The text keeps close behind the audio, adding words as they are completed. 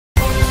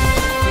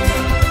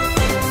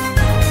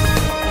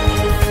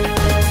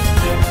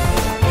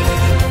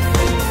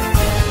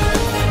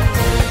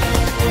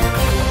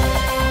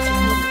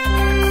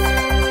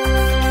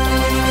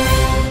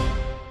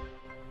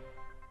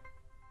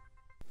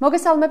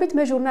მოგესალმებით,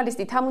 მე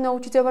ჟურნალისტი თამუნა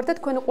უჩიძე ვარ და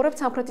თქვენ უყურებთ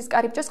სამხრეთის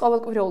კარიბჭეს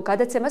ყოველკვირეულ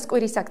გადაცემას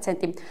კვირის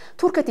აქცენტი.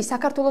 თურქეთის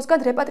საქართველოსგან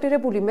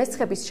რეპატრირებული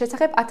მესხების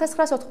შესახებ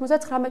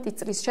 1999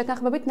 წლის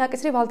შეთანხმებით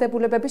ნაკისრი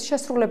ვალდებულებების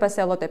შესრულებას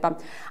ელოდება.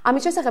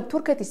 ამის შესახებ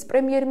თურქეთის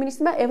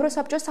პრემიერმინისტრმა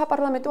ევროსაბჭოს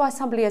საპარლამენტო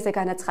ასამბლეაზე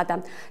განაცხადა.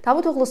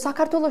 დავუთოღლოს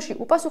საქართველოში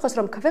უპასუხეს,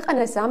 რომ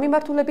ქვეყანას ამ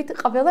მიმართულებით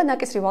ყველა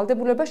ნაკისრი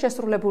ვალდებულება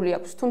შესრულებული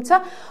აქვს. თუმცა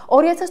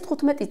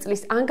 2015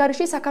 წლის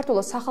ანგარიშში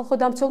საქართველოს სახალხო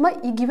დამცველმა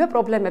იგივე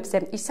პრობლემებზე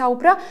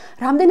ისაუბრა,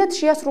 რამდენად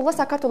შეასრულა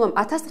საქართველოს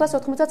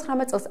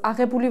 1999 წელს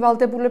აღებული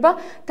ვალდებულება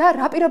და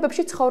რა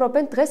პირობებში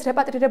ცხოვრობენ დღეს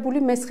რეპატრირებული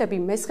მესხები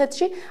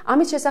მესხეთში.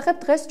 ამის შესახებ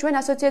დღეს ჩვენ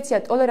ასოციაცია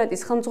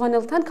ტოლერანტის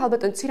ხელმძღვანელთან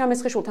ქალბატონ ცირა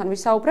მესხიშვილთან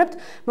ვისაუბრებთ.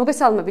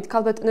 მოგესალმებით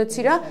ქალბატონო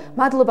ცირა,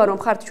 მადლობა რომ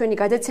ხართ ჩვენი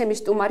გადაცემის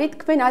სტუმარი.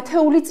 თქვენ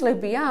ათეული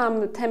წლებია ამ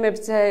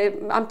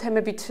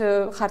თემებით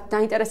ხართ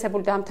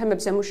დაინტერესებული და ამ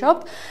თემებზე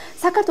მუშაობთ.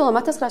 საქართველოს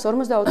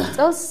 1954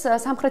 წელს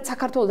სამხრეთ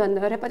საქართველოსთან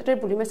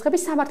რეპატრირებული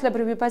მესხების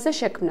სამართლებრივი ბაზა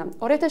შექმნა.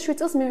 2007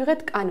 წელს მივიღეთ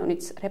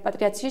კანონიც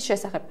რეპატრიაციის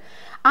შესახებ.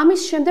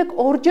 ამის შემდეგ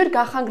ორჯერ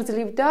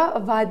გახანგრძლივდა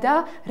ვადა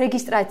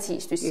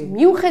რეგისტრაციისთვის.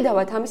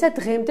 მიუხედავად ამისა,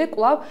 დღემდე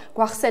კვლავ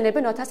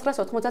გვახსენებენ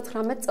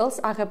 1999 წელს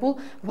აღებულ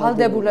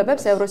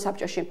ვალდებულებებს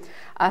ევროსაბჭოში.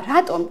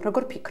 რატომ,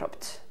 როგორ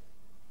ფიქრობთ?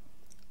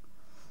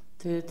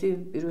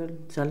 პირველ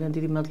ძალიან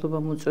დიდი მადლობა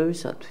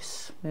მოწვევისათვის.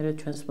 მე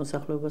ჩვენს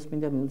მოსახლეობას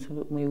მინდა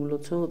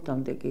მიულოცო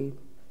დამდეგი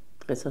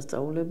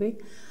დღესასწაულები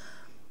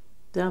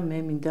და მე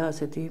მინდა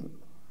ასეთი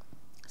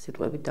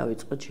სიტყვებით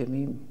დავიწყო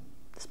ჩემი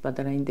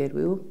პატარა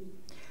ინტერვიუ.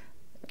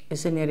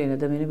 ესენი არიან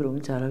ადამიანები,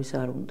 რომელიც არავის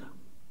არ უნდა.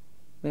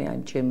 მე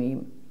ამ ჩემი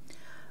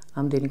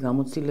ამდენი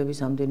გამოცდილების,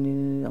 ამდენი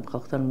ამ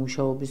ხალხთან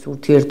მუშაობის,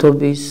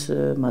 ურთიერთობის,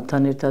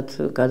 მათთან ერთად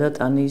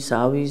გადატანის,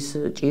 ავის,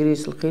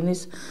 ჭირის,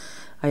 ლხინის,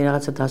 აი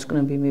რაღაცა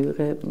დასკვნები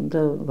მივიღე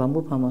და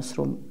ვამბობ ამას,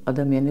 რომ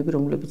ადამიანები,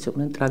 რომლებიც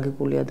იყვნენ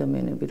ტრაგიკული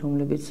ადამიანები,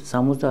 რომლებიც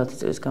 70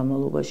 წლის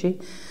განმავლობაში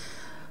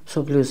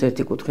მსოფლიოს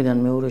ერთი კუთხიდან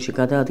მეორეში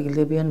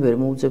გადაადგილდებიან, ვერ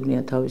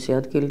მოუძებნიან თავისი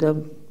ადგილი და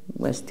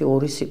ესეთი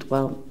ორი სიტყვა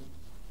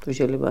თუ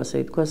შეიძლება ასე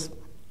ითქვას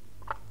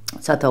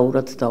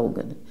სათაურად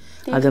დაუგენენ.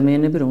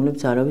 ადამიანები,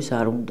 რომლებიც არავის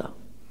არ უნდა.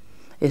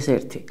 ეს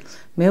ერთი.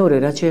 მეორე,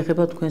 რაც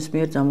შეეხება თქვენს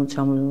მიერ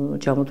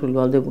ჩამოთვლილ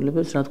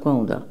ვალდებულებებს, რა თქმა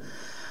უნდა.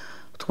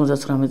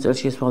 99 წელს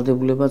ეს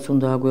ვალდებულებაც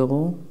უნდა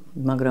აგვეღო,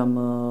 მაგრამ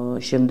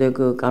შემდეგ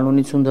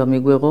კანონიც უნდა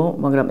მიგვეღო,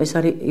 მაგრამ ეს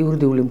არის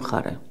იურიდიული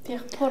მხარე.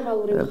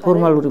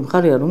 ფორმალური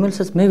მხარეა,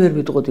 რომელსაც მე ვერ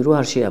ვიტყოდი, რომ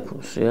არ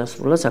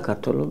შეასრულა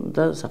საქართველოს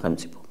და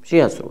სახელმწიფო.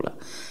 შეასრულა.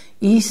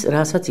 ის,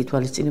 რასაც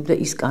ითვალისწინებდა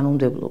ის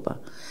კანონმდებლობა.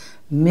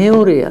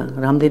 მეორეა,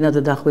 რამდენად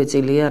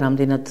დახვეწილია,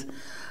 რამდენად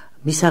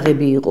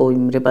მისაღები იყო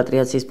იმ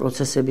რეპატრიაციის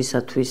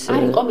პროცესებისათვის.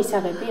 არ იყო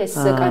მისაღები ეს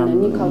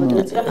კანონი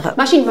ქალბატონო.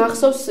 მაშინ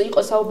მახსოვს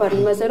იყო საუბარი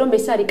იმაზე, რომ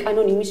ეს არის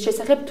კანონი იმის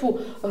შესახებ, თუ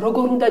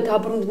როგორ უნდა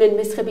დაბრუნდნენ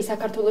მესხები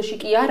საქართველოში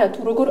კი არა,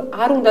 თუ როგორ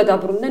არ უნდა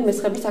დაბრუნდნენ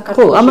მესხები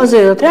საქართველოში. ხო, ამაზე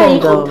რა თქმა უნდა. რა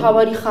იყო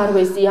მთავარი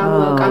ხარვეზი ამ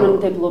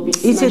კანონმდებლობის?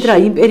 იცით რა,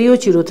 იმ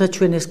პერიოდში, როცა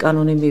ჩვენ ეს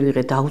კანონი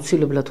მივიღეთ,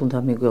 აუცილებლად უნდა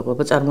მიგვეღო.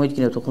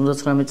 წამოიდგინეთ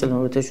 99 წელს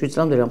 2007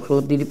 წლამდე რა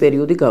მხოლოდ დიდი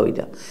პერიოდი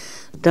გავიდა.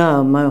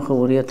 და მე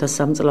ხო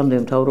 2003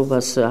 წლამდე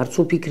მთავრობას არც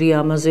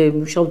უფიქრია ამაზე,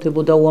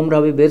 მუშავდებოდა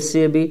უამრავი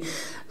ვერსიები.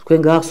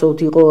 თქვენ გახსოვთ,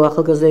 იყო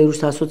ახალგაზრდა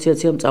იურისტთა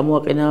ასოციაციამ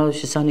წამოაყენა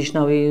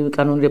შესანიშნავი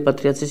კანონი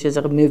რეპატრიაციის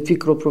შესახებ. მე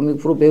ვფიქრობ, რომ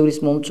უფრო ბევრის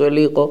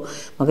მომწველი იყო,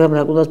 მაგრამ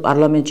რა თქმა უნდა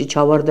პარლამენტში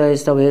ჩავარდა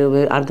ეს და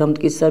არ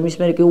დამტკიცა მის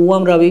მერე კი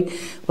უამრავი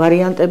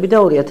ვარიანტები და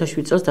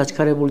 2007 წელს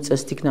დაჩქარებული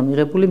წესით იქნა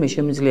მიღებული. მე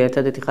შემიძლია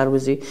ერთადერთი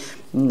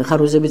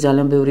ხარვეზები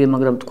ძალიან ბევრია,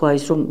 მაგრამ თქვა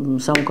ის, რომ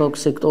სამოქალაქო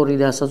სექტორი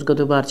და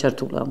საზოგადოება არ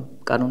ჩართულა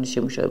კანონის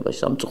შემუშავებაში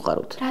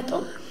სამწუხაროდ.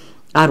 რატომ?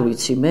 არ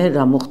ვიცი მე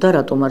რა მოხდა,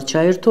 რატომ არ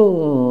ჩაერთო,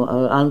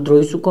 ან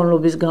დროის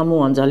უკონლობის გამო,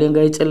 ან ძალიან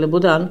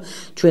გაიწელებოდა, ან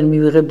ჩვენ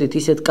მივიღებდით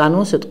ისეთ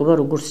კანონს, ეთყობა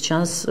როგორც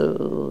ჩანს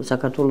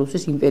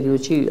საქართველოსთვის იმ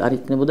პერიოდში არ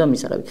იქნებოდა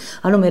მისაღები.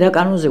 ანუ მე რა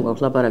კანონზე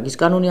გვაქვს ლაპარაკი? ის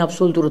კანონი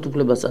აბსოლუტურად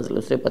უფლებას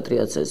აძლევს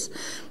რეპატრიაციას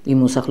იმ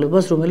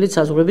მოსახლეობას, რომელიც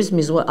საზღვრების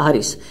მიზღვა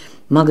არის.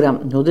 მაგრამ,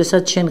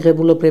 როდესაც შენ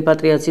ღებულობ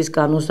რეპატრიაციის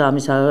კანონს და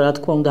ამის რა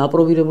თქმა უნდა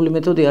აპრობირებული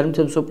მეთოდი არის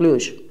მთელ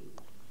მსოფლიოში.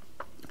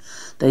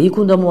 და იქ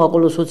უნდა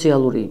მოაყოლო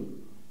სოციალური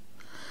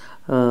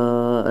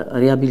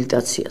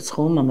რეაბილიტაციაც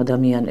ხომ ამ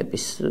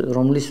ადამიანების,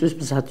 რომლისთვის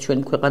მზად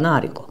ჩვენი ქვეყანა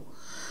არ იყო.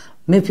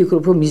 მე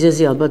ვფიქრობ, რომ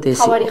მიზეზი ალბათ ეს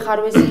იყო. თავარი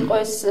ხარვეზი იყო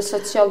ეს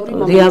სოციალური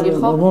მომენტი,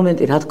 ხო?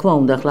 მომენტი, რა თქმა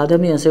უნდა, ახლა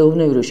ადამიანს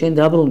ეუბნები, რომ შენ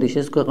დაბრუნდი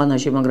შენს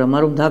ქვეყანაში, მაგრამ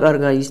არ რომ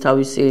დაკარგა ის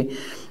თავისი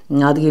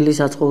ადგილი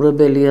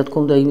საცხოვრებელი, რა თქმა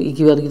უნდა,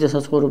 იგივე ადგილზე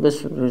საცხოვრებელს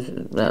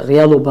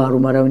რეალობა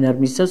რომ არავინ არ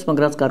მისცემს,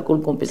 მაგრამ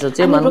გარკვეული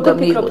კომპენსაცია მან უნდა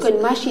მიიღოს. თქვენ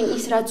მაშინ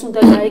ის რაც უნდა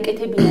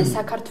გაეკეთებინა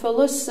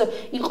საქართველოს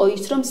იყო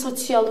ის, რომ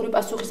სოციალური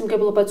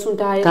პასუხისმგებლობაც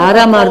უნდა აიღო.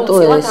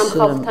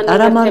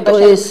 არა მარტო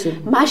ეს.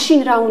 მაშინ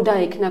რა უნდა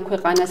ექნა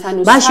ქვეყანას, ანუ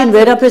მაშინ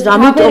ვერაფერს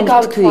ამიტომ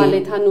თქვი.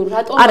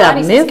 არა,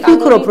 მე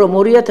ვფიქრობ, რომ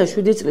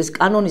 2007 წლის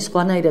კანონი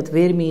სხვანაირად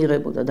ვერ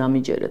მიიღებოდა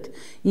დამიჯერეთ.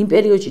 იმ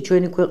პერიოდში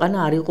ჩვენი ქვეყანა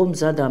არ იყო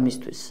მზად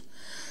ამისთვის.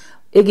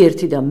 ეგ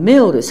ერთი და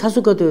მეორე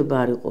საზოგადოება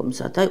არ იყო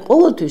მზად. აი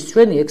ყოველთვის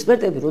ჩვენი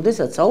ექსპერტები,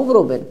 როდესაც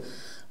საუბრობენ,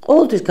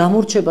 ყოველთვის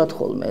გამორჩებათ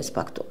ხოლმე ეს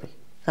ფაქტორი.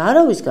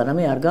 არავისგან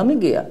მე არ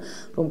გამიგია,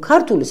 რომ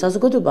ქართული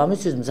საზოგადოება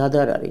ამისთვის მზად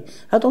არ არის.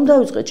 რატომ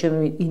დავიწყე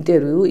ჩემი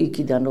ინტერვიუ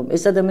იქიდან, რომ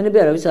ეს ადამიანები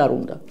არავის არ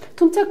უნდა.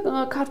 თუმცა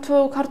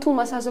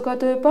ქართულმა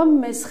საზოგადოებამ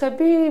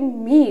მესხები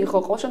მიიღო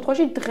ყოველ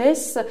შემთხვევაში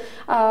დღეს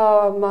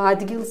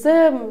ადგილზე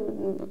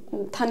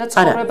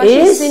თანაცხოვრებაში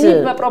ისინი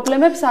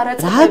პრობლემებს არ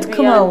აწევებიან. რა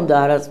თქმა უნდა,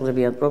 არ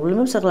აწევებიან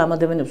პრობლემებს, ახლა ამ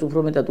ადამიანებს უფრო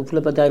მეტად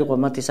უფლება დაირღვა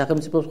მათი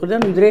სახელმწიფოს მხრიდან,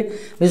 ვიდრე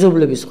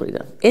მეზობლების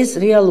მხრიდან. ეს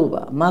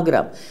რეალობაა,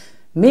 მაგრამ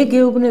მე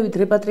გეუბნებით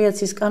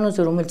რეპატრიაციის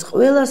კანონზე, რომელიც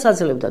ყველას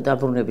აძლევდა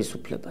დაბრუნების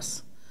უფლებას.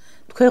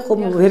 თქვენ ხომ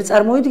ვერ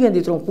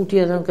წარმოიდგენდით, რომ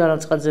 5,000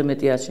 განაცხადზე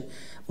მეტი არჩი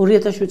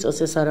 2007 წელს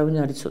ეს არავინ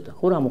არ იცოდა,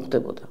 ხო რა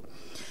მოხდებოდა.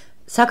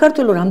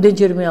 საქართველოს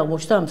რამდენჯერმე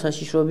აღმოჩნდა ამ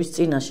საშიშროების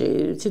წინაშე,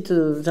 იცით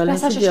ძალიან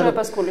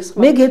საშიშროება.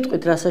 მე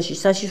გეტყვით რა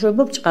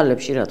საშიშროება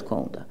ბჭყალებში რა თქმა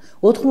უნდა.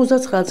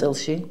 99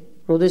 წელში,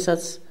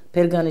 როდესაც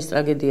ფერგანის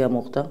ტრაგედია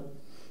მოხდა,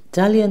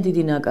 ძალიან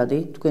დიდი ნაკადი,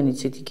 თქვენ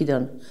იცით,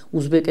 იქიდან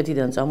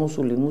უზბეკეთიდან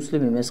წამოსული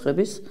მუსლიმი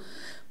მესხების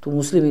თუ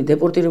მუსლიმი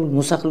დეპორტირებული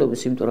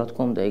მოსახლეობის, იმიტომ რა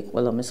თქმა უნდა, იქ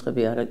ყველა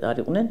მესხები არ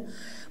იყვნენ,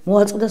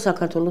 მოაწყდა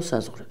საქართველოს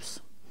საზღვრებს.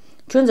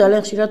 ჩვენ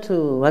ძალიან ხშირად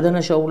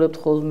ვადანაშაულებთ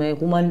ხოლმე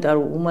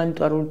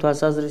ჰუმანიტარული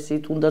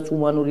თვალსაზრისით, თუნდაც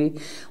ჰუმანური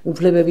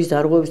უფლებების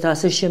დარღვევების და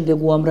ასე შემდეგ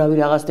უამრავი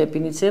რაღაც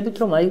დეფინიციებით,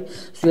 რომ აი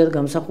ზუსტად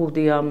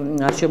გამსახურდია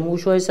არ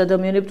შემოუშვა ეს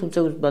ადამიანები, თუმცა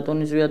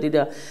ბატონი ზვიადი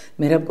და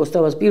მერაბ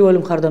კოსტავას პირველი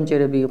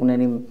მხარდამჭერები იყვნენ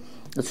იმ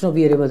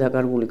ცნობიერება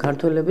დაკარგული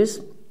ქართველების,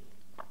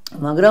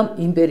 მაგრამ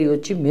იმ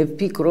პერიოდში მე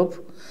ვფიქრობ,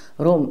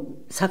 რომ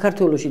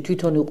საქართველოში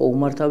თვითონ იყო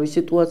უმართავი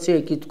სიტუაცია,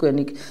 იქ თქვენ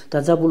იქ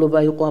დაძაბულობა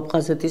იყო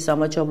აფხაზეთის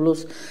სამაჩაბლოს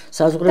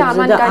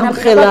საზღვრებზე და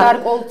ამხელა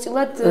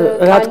გარკვეულწილად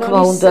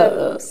კანონის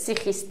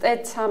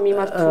სიხისტეც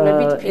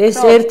მიმართულებით ფიქრობთ. ეს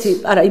ერთი,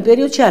 არა, იმ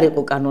პერიოდში არ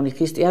იყო კანონი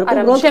ხისტი, არ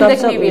იყო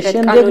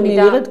შემდეგ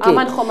მივიღეთ კი.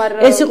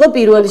 ეს იყო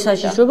პირველი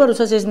საშიშროება,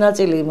 როდესაც ეს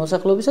ნაწილი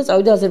მოსახლეობისა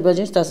წავიდა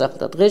აზერბაიჯანში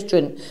დასახლდა. დღეს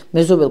ჩვენ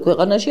მეზობელ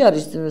ქვეყანაში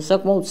არის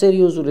საკმაოდ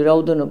სერიოზული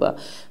რაოდენობა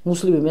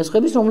მუსლიმი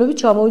მესხების, რომლებიც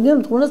ჩამოვიდნენ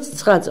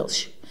 99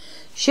 წელში.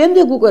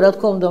 შემდეგ უკვე რა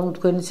თქმა უნდა,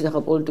 თქვენ იცით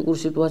ახლა პოლიტიკური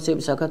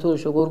სიტუაციები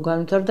საქართველოს როგორ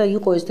განვითარდა,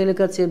 იყო ეს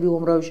დელეგაციები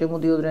უამრავი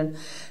შემოდიოდნენ.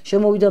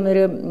 შემოვიდა მე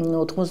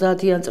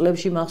 90-იან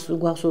წლებში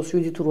გახსოვს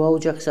 7 თუ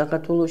 8 ოჯახი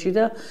საქართველოში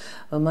და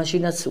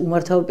მაშინაც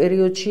უმართავ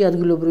პერიოდში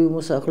ადგილობრივი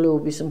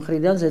მოსახლეობის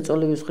მხრიდან,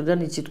 ზეწოლების მხრიდან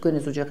იცით თქვენ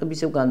ეს ოჯახები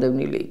ისევ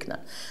განდევნილი იქნა.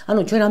 ანუ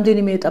ჩვენ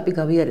რამდენიმე ეტაპი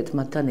გავიარეთ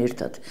მათთან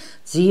ერთად.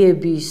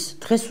 ძიების,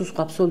 დღეს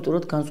უსხვა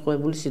აბსოლუტურად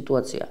განსხვავებული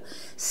სიტუაცია.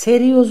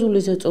 სერიოზული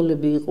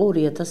ზეწოლები იყო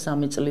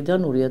 2003 წლიდან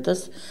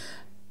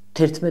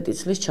 2011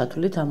 წლის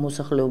ჩათვლით ამ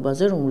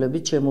მოსახლეობაზე,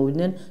 რომლებიც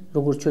შემოვიდნენ,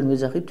 როგორც ჩვენ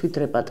ვეძახით, თვით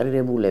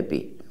რეპატრირებულები.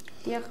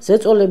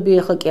 ზეწოლები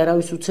ახლა კი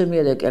არავის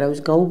უცემია და კი არავის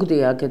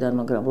გაუგდია აქედან,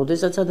 მაგრამ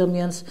როდესაც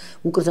ადამიანს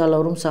უკრძალა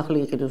რომ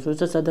სახლი იყიდოს,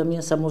 როდესაც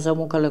ადამიანს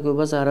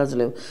სამოქალაქეობას არ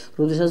აძლევს,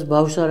 როდესაც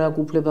ბავშვს არ აქვს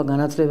უფლება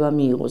განათლება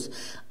მიიღოს.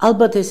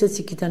 ალბათ ესეც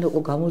იქიდან იყო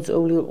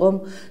გამოწვეული იყო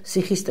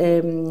სიხისტე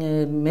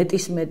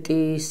მეტისმეტი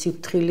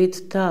სიფრთხილით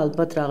და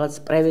ალბათ რაღაც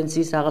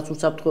პრევენციის, რაღაც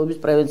უსაფრთხოების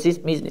პრევენციის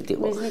მიზნით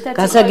იყო.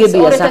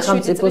 გასაგებია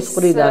სახელმწიფოს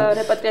მხრიდან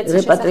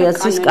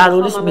რეპატრიაციის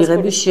კანონის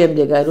მიღების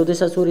შემდეგ, აი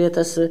როდესაც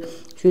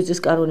 2007 წლის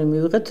კანონი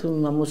მივიღეთ,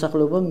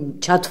 მოსახლეობამ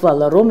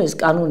ჩათვალა, რომ ეს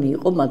კანონი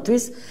იყო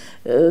მათთვის,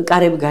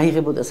 კარები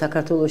გაიღებოდა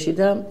საქართველოში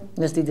და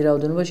ეს დიდი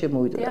რაოდენობა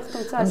შემოვიდა.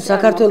 ანუ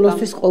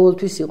საქართველოსთვის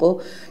ყოველთვის იყო,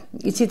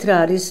 იცით რა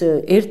არის,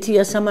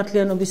 ერთია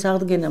სამართლიანობის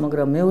აღდგენა,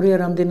 მაგრამ მეორეა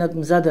რამდენად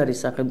მზად არის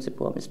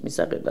სახელმწიფო ამის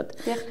მისაღებად.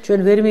 ჩვენ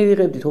ვერ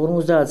მივიღებდით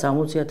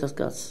 50-60,000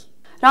 კაცს.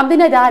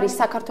 რამდენად არის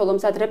საქართველოს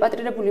მზად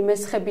რეპატრირებული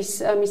მესხების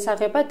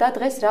მისაღებად და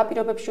დღეს რა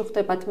პირობებში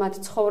ხდებათ მათ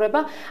ცხოვრება?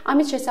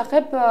 ამის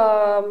შესახებ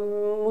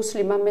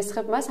მუსლიმმა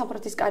მესხებმა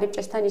სამხრეთის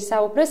კარიბჭესთან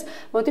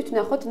ისაუბრეს. მოდით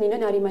ვნახოთ ნინო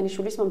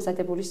ნარიმანიშვილის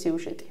მომზადებული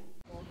სიუჟეტი.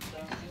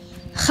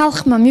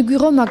 ხალხმა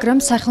მიგვიღო, მაგრამ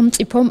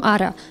სახელმწიფომ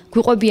არა.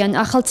 გვიყვებიან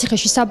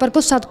ახალციხეში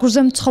საბარგო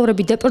სადგურზე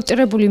მცხოვრები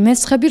დეპორტირებული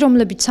მესხები,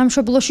 რომლებიც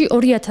სამშობლოში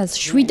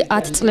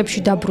 2007-10 წლებში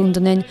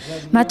დაბრუნდნენ.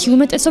 მათი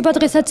უმეტესობა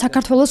დღესაც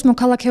საქართველოს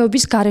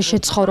მოქალაქეობის გარეშე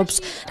ცხოვრობს,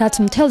 რაც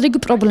მთელ რიგ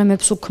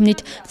პრობლემებს უქმნით.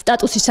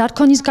 სტატუსის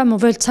არქონის გამო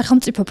ვერც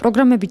სახელმწიფო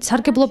პროგრამებით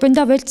სარგებლობენ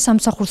და ვერც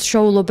სამსახურს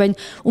შეუვლობენ.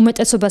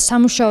 უმეტესობა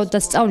სამუშაოდ და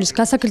სწავლის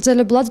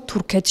გასაგრძელებლად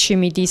თურქეთში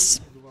მიდის.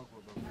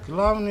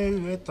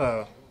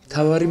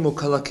 თავარი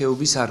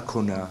მოქალაქეობის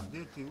არქონაა.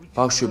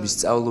 ბავშვები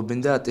სწავლობენ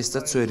და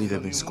ატესტატს ვერ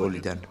იღებენ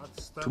სკოლიდან.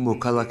 თუ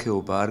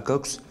მოქალაქეობა არ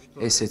გაქვს,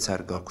 ესეც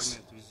არ გაქვს.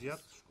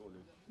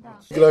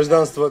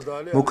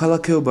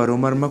 მოქალაქეობა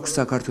რომ არ მაქვს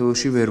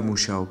საქართველოში ვერ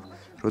მუშაობ.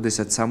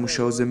 როდესაც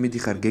სამუშაოზე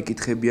მიდიხარ,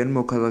 გეკითხებიან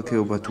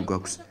მოქალაქეობა თუ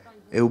გაქვს.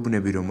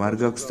 ეუბნები რომ არ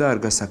გაქვს და არ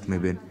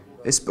გასაქმებენ.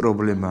 ეს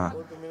პრობლემაა.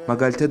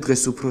 მაგალითად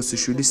დღეს უფროსი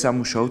შვილი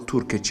სამუშაოდ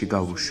თურქეთში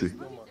გავუშვი.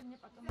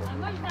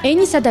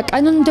 ენისა და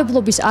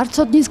კანონმდებლობის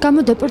არცოდნის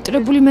გამო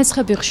დეპორტირებული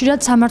მესხები ხშირად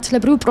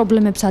სამართლებრივ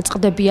პრობლემებს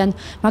აწყდებიან.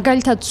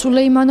 მაგალითად,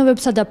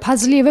 სულეიმანოვებსა და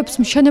ფაზლიევებს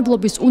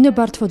მშენებლობის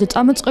უნებართვო და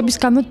წამოწყების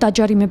გამო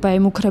დაჯარიმება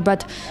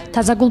ემუქრებათ.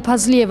 თაზაგულ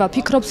ფაზლიევა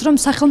ფიქრობს, რომ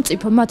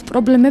სახელმწიფო მათ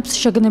პრობლემებს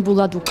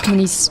შეგნებულად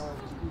უქმნის.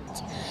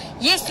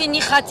 Если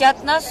не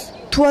хотят нас,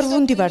 თუ არ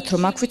ვუნდივართ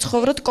რომ აქ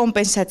ვიცხოვროთ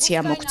კომპენსაცია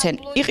მოგცენ.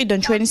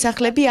 იყიდონ ჩვენი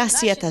სახლები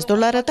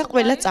 $100,000 და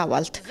ყველა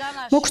წავალთ.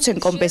 მოგცენ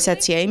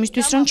კომპენსაცია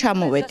იმისთვის რომ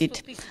ჩამოვედით.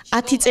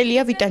 10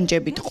 წელია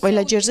ვიტანჯებით,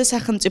 ყველა ჯერზე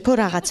სახელმწიფო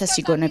რაღაცას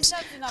იგონებს.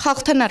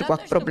 ხალხთან არ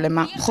გვაქვს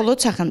პრობლემა, მხოლოდ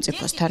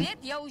სახელმწიფოსთან.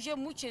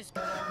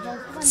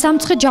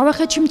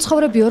 სამცხე-ჯავახეთში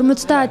მცხოვრები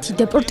 50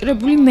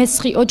 დეპორტირებული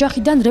მესხი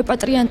ოჯახიდან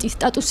რეპატრიანტის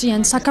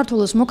სტატუსიან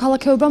საქართველოს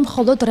მოქალაქეობა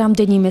მხოლოდ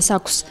რამდენიმეს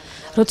აქვს.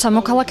 როცა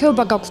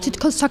მოქალაქეობა გაქვს,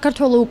 თითქოს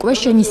საქართველო უკვე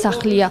შენი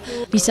სახლია,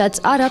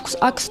 ვისაც არ აქვს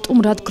აქ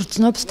სტუმრად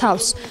გრძნობს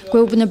თავს.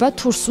 გვეუბნება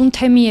თურსუნ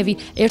თემიევი,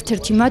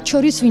 ერთ-ერთი მათ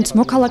შორის, ვინც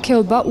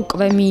მოქალაქეობა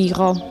უკვე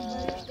მიიღო.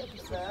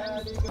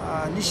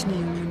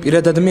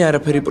 პირადად მე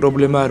არაფერი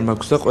პრობლემა არ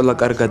მაქვს და ყველა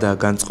კარგადაა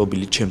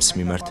განწყობილი ჩემს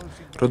მიმართ.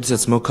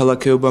 როდესაც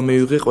მოქალაქეობა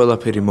მივიღე,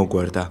 ყველაფერი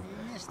მოგვარდა.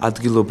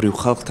 ადგილობრივ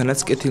ხალხთანაც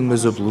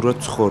კეთილმეზობლურად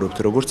ვცხოვრობთ,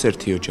 როგორც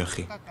ერთი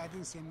ოჯახი.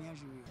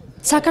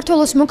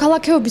 საქართველოს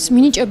მოქალაქეობის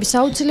მინიჭების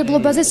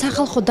აუცილებლობაზე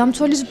სახალხო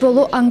დამცველის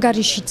ბოლო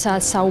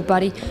ანგარიშშიცაა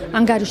საუბარი.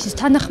 ანგარიშის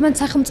თანახმად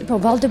სახელმწიფო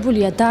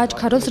ვალდებულია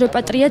დააჩქაროს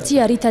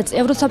რეპატრიაცია, რითაც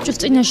ევროსაბჭოს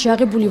წინაშე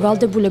აღებული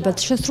ვალდებულებაც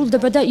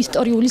შესრულდება და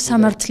ისტორიული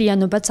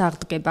სამართლიანობაც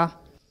აღდგება.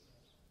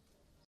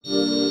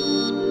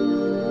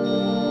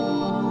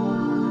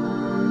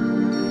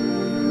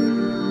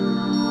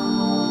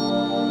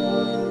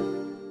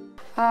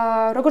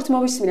 როგორც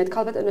მოვისმინეთ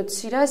ქალბატონო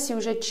ცირა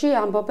სიუჟეტში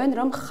ამბობენ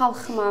რომ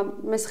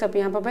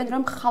მესხები ამბობენ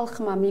რომ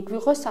ხალხმა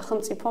მიგვიღო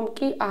სახელმწიფომ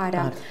კი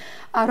არა.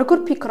 როგორ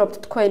ფიქრობთ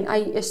თქვენ,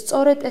 აი ეს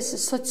სწორედ ეს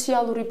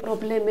სოციალური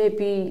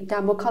პრობლემები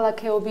და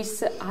მოქალაქეობის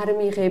არ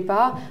მიღება,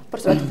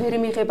 უბრალოდ ვერ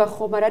მიღება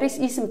ხომ არ არის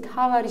ის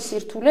მთავარი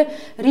სირთულე,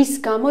 რის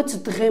გამოც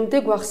დღემდე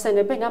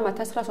გვახსენებენ ამ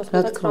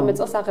 1999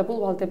 წელს აღებულ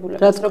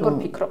ვალდებულებას. როგორ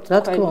ფიქრობთ თქვენ? რა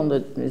თქმა უნდა,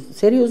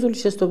 სერიოზული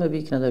შეცდომები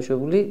იქნა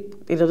დაშვებული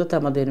პირადად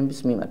ამ ადამიანების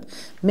მიმართ.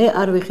 მე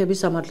არ ვეხები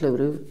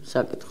სამართლებრივ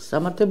საკითხს.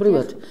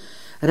 სამართლებრივად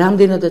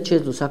რამდენადაც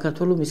შეძლო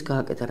საქართველოს მის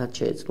გააკეთა, რაც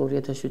შეეძლო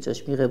 2007 წელს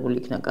მიღებული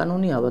იქნა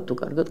კანონი, ალბათ თუ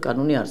კარგად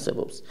კანონი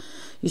არსებობს.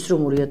 ის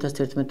რომ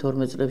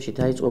 2011-12 წლებში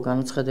დაიწყო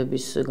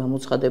განცხადების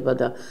გამოცხადება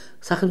და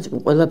სახელმწიფო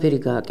ყველაფერი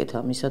გააკეთა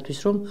მისათვის,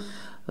 რომ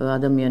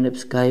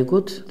ადამიანებს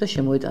გაეგოთ და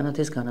შემოეტანათ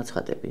ეს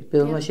განაცხადები.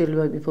 ბევრმა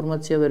შეიძლება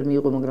ინფორმაცია ვერ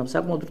მიიღო, მაგრამ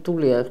საკმაოდ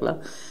რთულია ახლა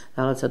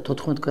რაღაცა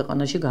 14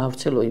 ქვეყანაში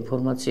გაავრცელო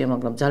ინფორმაცია,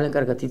 მაგრამ ძალიან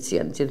კარგად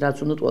იციან, იცით რაც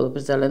უნდა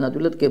ყველაფერს ძალიან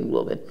ადვილად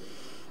გებულობენ.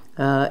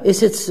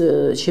 ესეც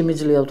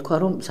შემიძლია ვთქვა,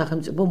 რომ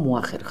სახელმწიფო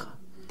მოახერხა.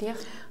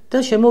 და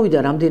შემოვიდა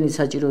რამდენი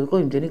საჭირო იყო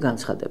იმდენი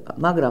განცხადება.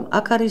 მაგრამ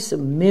აქ არის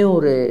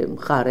მეორე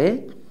მხარე,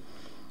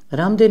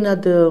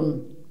 რამდენად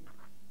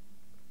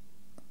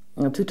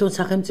თვითონ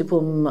სახელმწიფო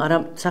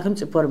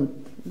არ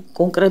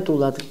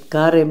კონკრეტულად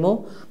გარემო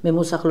მე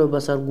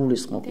მოსახლეობას არ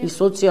გულისხმობ. ის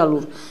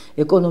სოციალურ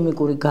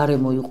ეკონომიკური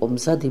გარემო იყო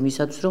მზად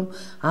იმისათვის, რომ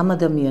ამ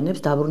ადამიანებს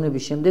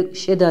დაბრუნების შემდეგ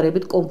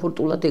შედარებით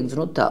კომფორტულად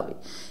ეგზნოთ თავი.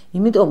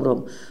 იმიტომ რომ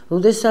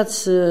როდესაც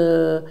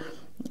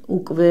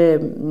უკვე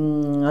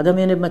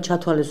ადამიანებმა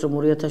ჩათვალეს რომ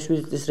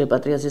 2007 წლის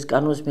რეპატრიაციის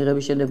კანონის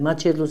მიღების შემდეგ მათ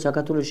შეძლო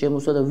საქართველოს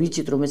შემოსვლა და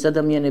ვიცით რომ ეს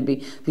ადამიანები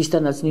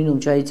ვისთანაც ნინომ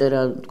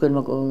ჩაიწერა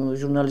თქვენმა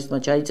ჟურნალისტმა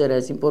ჩაიწერა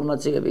ეს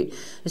ინფორმაციები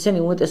ესენი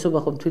უმეტესობა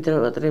ხომ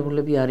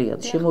თვითრეპატრირებულები არიან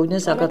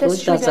შემოვიდნენ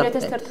საქართველოს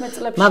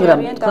დასახლება მაგრამ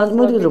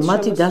მოდივით რომ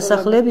მათი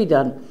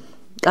დასახლებიდან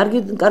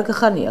კარგი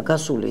ხანია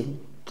გასული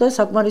და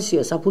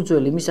საკმარისია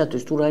საფუძველი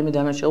იმისათვის თუ რაიმე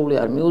დანაშაული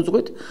არ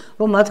მიუძღვით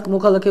რომ მათ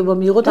მოქალაქეობა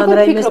მიიღოთ ან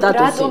რაიმე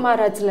სტატუსი. რატომ არ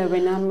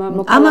აძლევენ ამ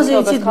მოქალაქეობას? ამაზე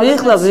იცით მე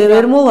ახლა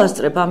ვერ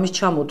მოვასწრებ ამის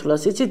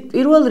ჩამოთვლას. იცით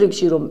პირველ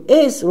რიგში რომ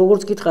ეს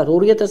როგორც გითხარ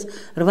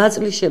 2008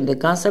 წლის შემდეგ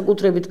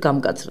განსაკუთრებით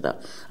გამკაცრდა.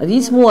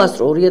 ვინც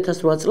მოასწრო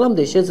 2008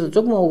 წლამდე შეძლო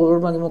ზოგმა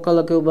ორმაგი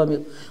მოქალაქეობა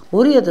მიიღო.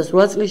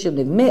 2008 წლის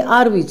შემდეგ მე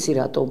არ ვიცი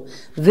რატომ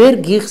ვერ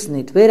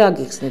გიხსნით, ვერ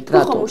აგიხსნით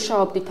რატომ. ხო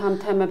მუშაობდით ამ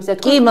თემებზე.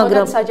 თქვენ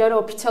მაგათ საჯარო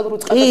ოფიციალურ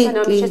უწყებასთან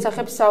ამის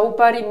შესახებ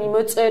საუბარი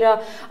მიმოწერა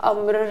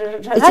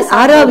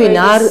არავინ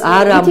არ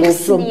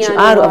ამბობს რომ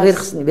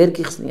ვერ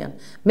გიხსნიან.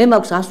 მე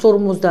მაქვს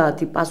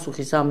 150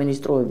 პასუხი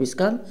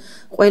სამინისტროებისგან,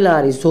 ყველა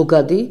არის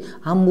ზოგადი,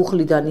 ამ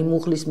მუხლიდან იმ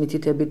მუხლის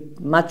მითითებით,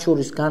 მათ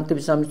შორის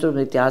განათლების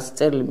სამინისტროებიდან 100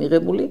 წერილი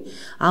მიღებული,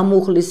 ამ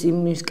მუხლის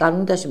იმის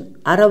კანონიდან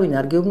არავინ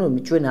არ გეუბნება,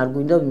 ჩვენ არ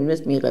გვინდა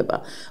ვინმეს მიიღება,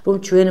 რომ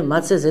ჩვენ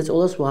მათზე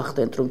ზეწოლას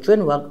ვახდენთ, რომ ჩვენ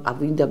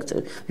ვინ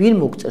დაგწერთ, ვინ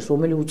მოგწერს,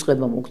 რომელი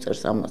უწყება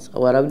მოგწერს ამას,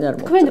 არავინ არ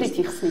მოგწერს. თქვენ რით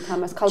იხსნით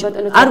ამას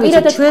ქალბატონო? არ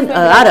ვიცი, ჩვენ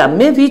არა,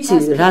 მე ვიცი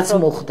რაც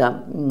მოხდა,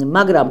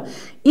 მაგრამ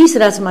ის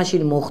რაც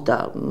მაშინ მოხდა,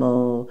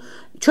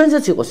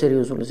 ჩვენზეც იყო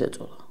სერიოზული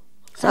ზეწოლა.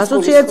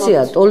 ასოციაცია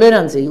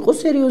ტოლერანტზე იყო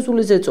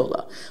სერიოზული ზეწოლა.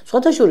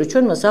 სხვათა შორის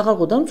ჩვენმა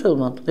სახალხო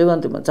დამცველმა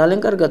ლევანტებმა ძალიან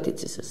კარგად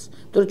იცის ეს.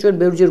 იმიტომ რომ ჩვენ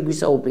ბევრჯერ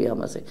გვისაუბრია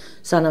ამაზე.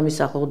 სანამ ის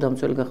სახალხო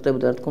დამცველი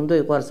გახდებოდა, რა თქმა უნდა,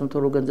 იყო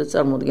არასამთავრობო ორგანიზაციის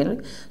წარმოადგენელი,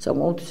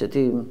 საკმაოდ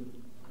ისეთი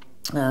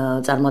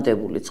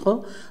წარმატებულიც, ხო?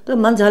 და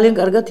მან ძალიან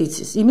კარგად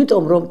იცის.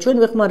 იმიტომ რომ ჩვენ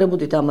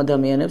ვეხმარებოდით ამ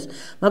ადამიანებს,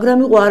 მაგრამ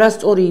იყო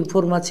არასწორი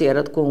ინფორმაცია,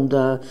 რა თქმა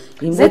უნდა,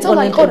 იმ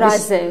ზეწოლა იყო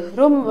რაზე,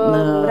 რომ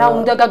რა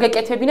უნდა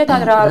გაგეკეთებინათ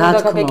ან რა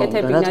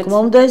გაგეკეთებინათ. რა თქმა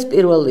უნდა, ეს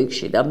პირველ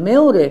რიგში და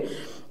მეორე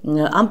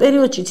ამ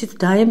პერიოდში იცით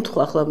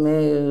დაემთხვა, ახლა მე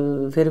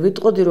ვერ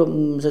ვიტყოდი რომ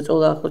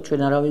ზეწოლა ახლა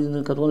ჩვენ არავინ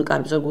გადმოდი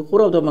კარიბჭეს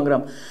გვიყურავდა,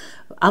 მაგრამ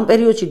ამ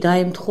პერიოდში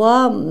დაემთხვა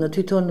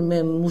თვითონ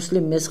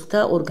მუსლიმ მესხთა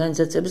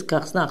ორგანიზაციების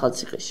გახსნა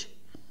ახალციხეში.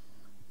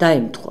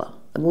 დაემთხვა.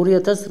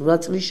 2008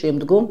 წლის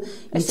შემდგომ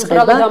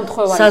იწყება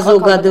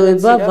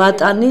საზოგადოება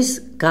ვატანის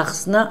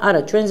გახსნა,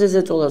 არა, ჩვენზე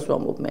ზეწოლას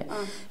ვამბობ მე.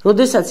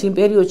 როდესაც იმ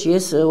პერიოდში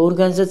ეს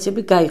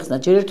ორგანიზაციები გაიხსნა,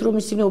 ჯერ ერთ რომ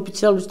ისინი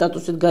ოფიციალური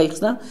სტატუსით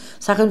გაიხსნა,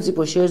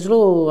 სახელმწიფო შეეძლო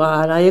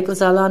არ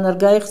ეკრძალა ან არ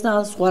გაიხსნა,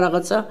 ან სხვა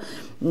რაღაცა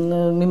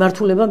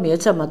მიმართულება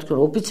მიეცა მათ, რომ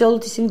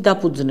ოფიციალურად ისინი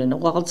დაფუძნენ,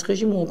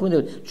 ახალციხეში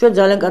მოქმედებენ. ჩვენ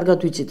ძალიან კარგად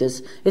ვიცით ეს,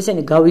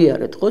 ესენი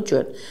გავიარეთ, ხო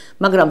ჩვენ?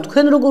 მაგრამ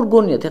თქვენ როგორ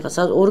გონიათ,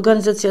 ეხლა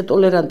ორგანიზაცია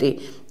ტოლერანტი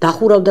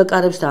დახურავდა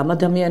კარებს და ამ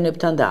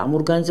ადამიანებთან და ამ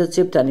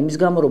ორგანიზაციებთან, იმის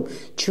გამო რომ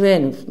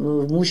ჩვენ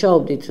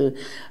მუშაობდით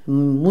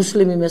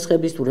მუსლიმი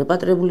მესხების თუ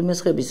რეპატრირებული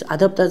მესხების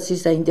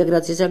ადაპტაციის და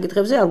ინტეგრაციის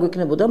საკითხებზე, არ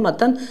გვექნებოდა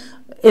მათთან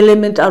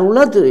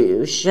ელემენტარულად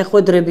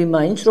შეხვედრები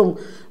მაინც, რომ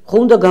ხო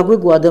უნდა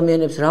გაგვეგო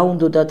ადამიანებს რა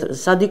უნდათ,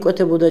 სად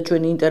იკვეთებოდა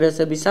ჩვენი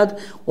ინტერესები, სად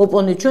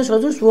ჩვენს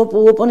ხაზს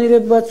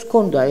ოპონირებაც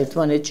ჰქონდა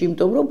ერთმანეთში,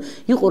 იმიტომ რომ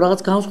იყო რაღაც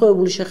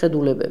განსხვავებული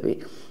შეხედულებები.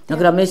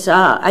 მაგრამ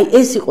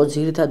ეს იყო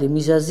ძირითადი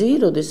მიზეზი,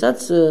 როდესაც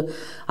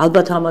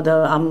ალბათ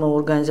ამ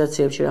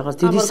ორგანიზაციებში რაღაც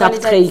დიდი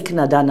საფრთხე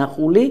იქნა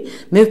დანახული.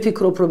 მე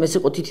ვფიქრობ, რომ ეს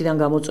იყო თითიდან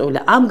გამოწვეული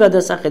ამ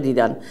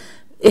გადასახედიდან.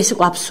 ეს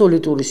იყო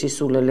აბსოლუტური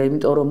სისულელე,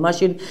 იმიტომ რომ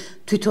მაშინ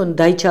თვითონ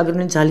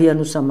დაიჩაგრნენ ძალიან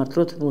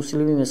უსამართლოდ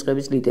მუსლიმი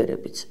მესხების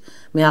ლიდერებიც.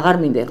 მე აღარ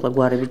მინდა ეხლა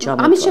გვარები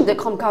ჩამოყვა. ამის შემდეგ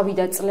ხომ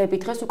გავიდა წლები,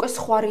 დღეს უკვე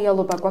სხვა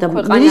რეალობა გვაქვს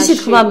ქვეყანაში. მისით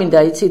ხმა მინდა,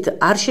 იცით,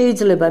 არ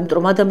შეიძლება, იმიტომ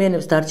რომ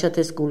ადამიანებს დარჩათ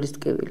ეს გულის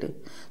ტკივილი.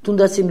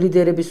 თუნდაც იმ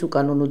ლიდერების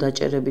უკანონო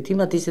დაჭერებით,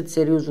 იმათ ისეთ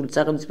სერიოზული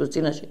სახელმწიფოს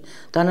წინაშე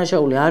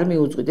დანაშაული არ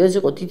მიუძღვით, ეს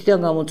იყო თითიდან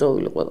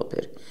გამოწვეული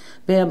ყველაფერი.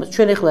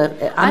 ჩვენ ეხლა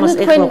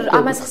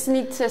ამას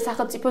ხსნით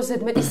სახელმწიფოს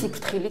ზედმეტი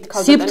სიფრთხილით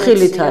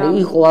სიფრთხილით არის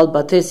იყო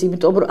ალბათ ეს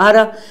იმიტომ რომ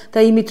არა და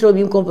იმით რომ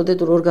იმ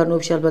კომპეტენტურ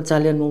ორგანოებში ალბათ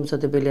ძალიან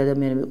მომზადებელი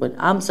ადამიანები იყვნენ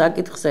ამ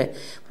საკითხზე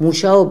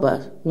მუშაობა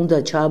უნდა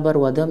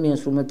ჩააბარო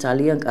ადამიანს რომელიც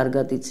ძალიან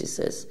კარგად იცის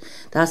ეს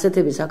და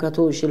ასეთები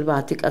საქართველოს შეიძლება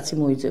 10 კაცი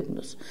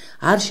მოიძებნოს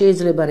არ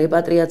შეიძლება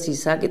რეპატრიაციის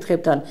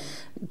საკითხებთან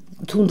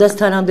თუნდაც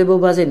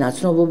თანამდებობაზე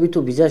ნაცნობობით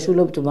თუ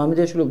ბიძაშვილობით თუ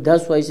მამიდაშვილობით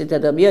დასვა ისეთ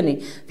ადამიანი,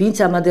 ვინც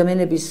ამ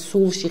ადამიანების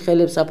სულში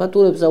ხელებს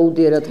აფათურებს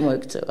აუდიერად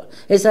მოექცევა.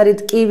 ეს არის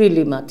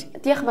ტკივილი მათი.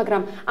 დიახ,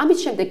 მაგრამ ამის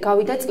შემდეგ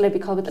გავიდა წლები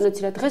ქალბატონო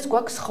ცირა, დღეს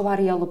გვაქვს სხვა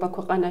რეალობა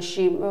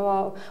ქვეყანაში.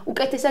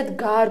 უკეთესად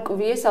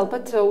გაარკვიეს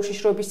ალბათ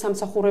უშიშროების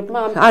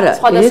სამსახურებმა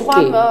სხვადასხვა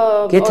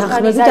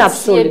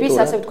ორგანიზაციების,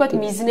 ასე ვთქვათ,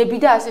 მიზნები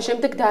და ასე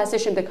შემდეგ და ასე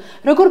შემდეგ.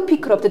 როგორ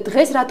ფიქრობთ,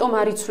 დღეს რატომ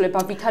არ იცვლება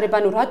ვითარება,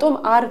 ანუ რატომ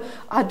არ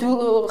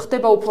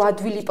ხდება უფრო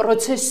ადვილი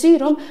პროცესი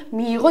რომ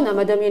მიიღონ ამ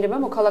ადამიანებმა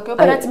მოქალაქეობა,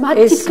 რაც მათ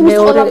თითქმის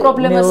ყველა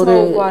პრობლემას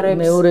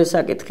მოუგვარებს. მეორე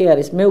საკითხი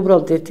არის, მე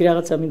უბრალოდ ერთი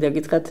რაღაცა მინდა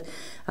გითხრათ,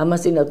 ამას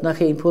წინათ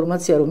ნახე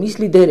ინფორმაცია, რომ ის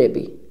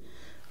ლიდერები,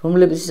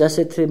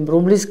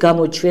 რომლის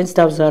გამო ჩვენს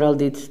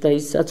დავზარალდით და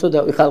ის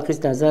საწოდავი ხალხის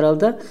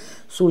დაზარალდა,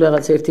 სულ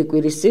რაღაც ერთი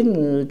კვირის წინ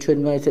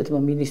ჩვენმა ერთ-ერთმა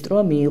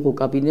მინისტრმა მიიღო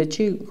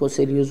კაბინეტში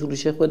სერიოზული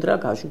შეხვედრა,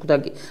 გაშუქდა,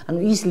 ანუ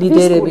ის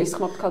ლიდერები,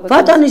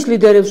 ვატანის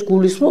ლიდერებს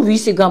გულისხმობ,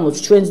 ვისი გამოც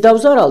ჩვენს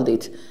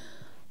დავზარალდით.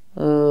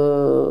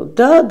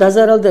 და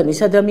დაზარალდნენ ის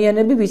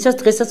ადამიანები, ვისაც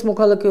დღესაც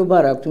მოქალაქეობა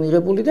არ აქვთ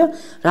მიღებული და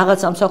რაღაც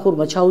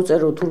სამსახურმა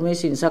ჩაუწერო თურმე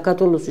ისინი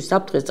საქართველოსთვის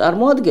საფრთხეს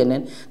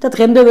წარმოადგენენ და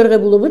დღემდე ვერ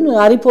ღებულობენ,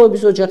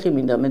 არიფოების ოჯახი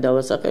მინდა მე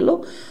დავასახელო.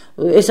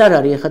 ეს არ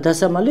არის ახლა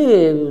დასამალი,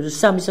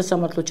 სამი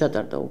სასამართლო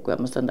ჩატარდა უკვე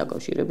ამასთან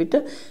დაკავშირებით და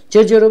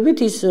ჯერჯერობით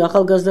ის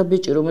ახალგაზრდა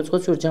ბიჭი, რომელიც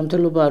ხოცვერ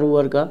ჯანმრთელობა არ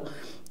უარგა,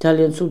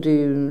 ძალიან ცუდი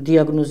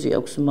დიაგნოზი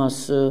აქვს მას.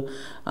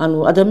 ანუ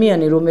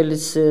ადამიანი,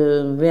 რომელიც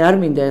მე არ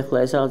მინდა ახლა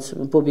ეს რაღაც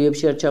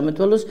ფობიებში არ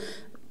ჩამეთვალოს,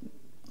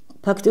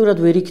 ფაქტიურად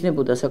ვერ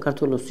იქნებოდა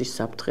საქართველოსთვის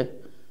საფრთხე,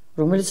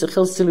 რომელიც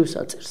ხელს ძლივს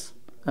აწერს.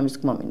 ამის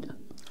თქმა მინდა.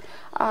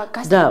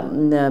 და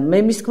მე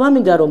მის თქმა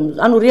მინდა რომ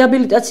ანუ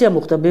რეაბილიტაცია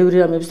მოხდა ბევრი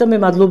რამების და მე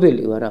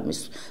მადლობელი ვარ ამის.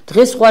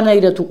 დღეს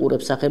სხვანაირად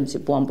უყურებს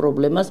სახელმწიფო ამ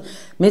პრობლემას.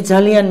 მე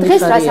ძალიან მიხარია.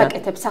 დღეს რას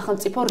აკეთებს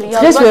სახელმწიფო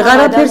რეალურად? დღეს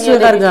ვეღარაფერს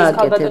ვეღარ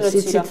გააკეთებს.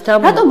 იცით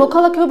თამო. რატომ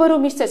მოქალაქეობა რომ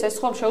მისცეს ეს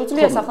ხომ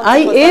შეუძლია სახელმწიფოს?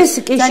 აი ეს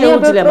კი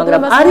შეუძლია,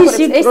 მაგრამ არის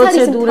იქ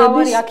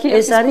პროცედურები,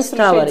 ეს არის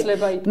თავარი.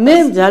 მე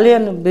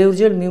ძალიან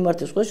ბევრჯერ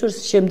მიმართეს ხო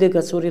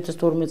შემდეგაც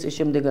 2012 წლის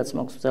შემდეგაც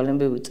მაქვს ძალიან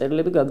ბევრი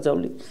წერილები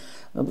გაგზავნილი.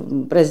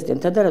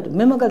 პრეზიდენტთან და რატომ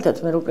მე მაგალითად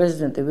მე რომ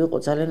პრეზიდენტი ვიყო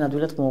ძალიან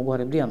ადვილად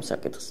მოუგვარებდი ამ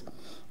საკითხს.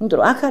 იმიტომ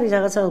რომ აქ არის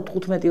რაღაცა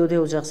 15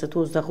 ოჯახზე თუ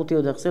 25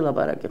 ოჯახზე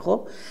ლაპარაკი, ხო?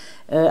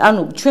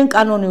 ანუ ჩვენ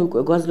კანონი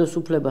უკვე გვაძლევს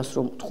უფლებას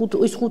რომ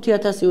ის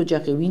 5000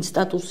 ოჯახი ვინ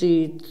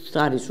სტატუსით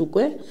არის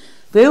უკვე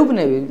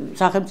ვეუბნები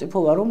სახელმწიფო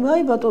ვარ რომ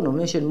აი ბატონო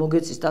მე შენ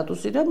მოგეცი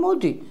სტატუსი და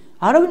მოდი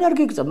არავინ არ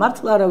გიგზა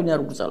მართლა არავინ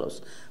არ უგზავნოს.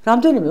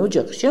 რამდენიმე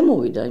ოჯახი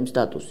შემოვიდა იმ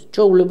სტატუსით.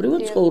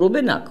 ჩაულებრივად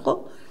ცხოვრობენ აქ, ხო?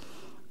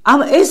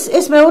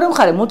 ეს მეორე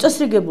მხარე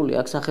მოწესრიგებული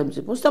აქვს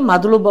სახელმწიფოს და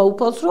მადლობა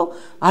უფალს რომ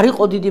არ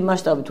იყო დიდი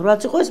მასშტაბით თუ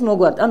რაც იყო ეს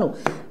მოგვარდა. ანუ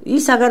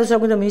ის საგარეო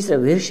საქმეთა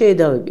მინისტრები ვერ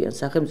შეედავებიან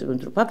სახელმწიფოს,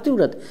 რომ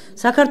ფაქტიურად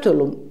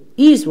საქართველოს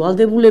ის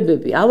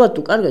ვალდებულებები ავად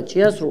თუ კარგად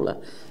შეასრულა.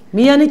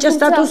 მიანიჭა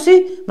სტატუსი,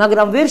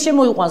 მაგრამ ვერ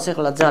შემოიყვანს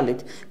ახლა ძალით.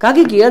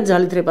 გაგიგია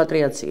ძალით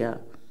რეპატრიაცია.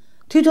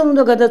 თვითონ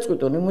უნდა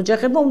გადაწყვიტონ იმ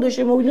ოჯახებმა უნდა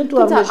შემოვიდნენ თუ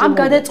არ უნდა შემოვიდნენ. ამ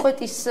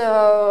გადაწყვეტის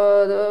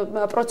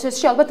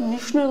პროცესში ალბათ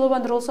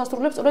მნიშვნელოვან როლს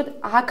ასრულებს სწორედ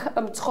აქ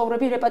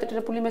მცხოვრები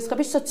რეპატრირებული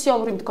მესხების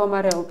სოციალური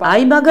მდგომარეობა.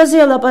 აი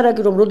მაგაზეა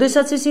ლაპარაკი, რომ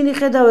როდესაც ისინი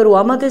ხედავენ, რომ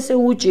ამათ ესე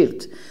უჭირთ,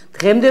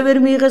 დღემდე ვერ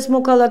მიიღეს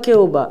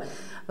მოქალაქეობა,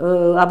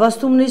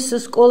 აბასთუმნის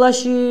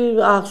სკოლაში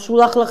სულ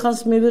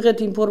ახლახანს მივიღეთ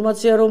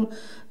ინფორმაცია, რომ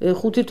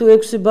 5 თუ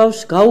 6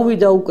 ბავშვს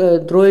გაუვიდა უკვე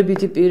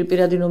დროებითი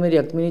პირადი ნომერი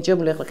აქვს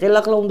მინიჭებული. ახლა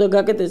ხელახლა უნდა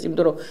გაკეთდეს,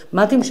 იმიტომ რომ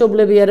მათი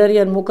მშობლები არ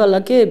არიან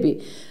მოქალაქეები.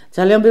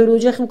 ძალიან ბევრი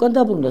ოჯახი უკან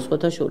დაბრუნდა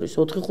სხვათა შორის.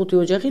 4-5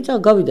 ოჯახი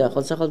გავიდა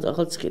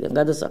ახალციხიდან,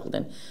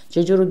 გადასახლდნენ.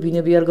 ჯერჯერობით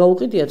ბინები არ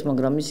გაუყიდიათ,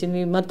 მაგრამ ისინი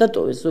მათ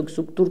დატოვეს. ზოგი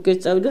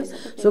თურქეთს წავიდა,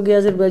 ზოგი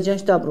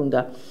აზერბაიჯანში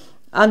დაბრუნდა.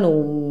 ანუ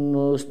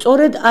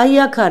სწორედ აი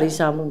აქ არის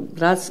ამ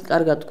რაც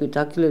კარგად თქვით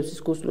აქილევსის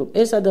კურსლობ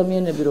ეს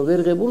ადამიანები რომ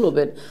ვერ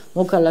ღებულობენ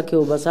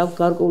მოქალაქეობას აქვს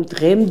გარკვეული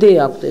დღემდე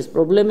აქვს ეს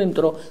პრობლემა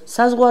იმიტომ რომ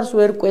საზღვარს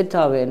ვერ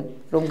კვეთავენ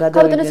რომ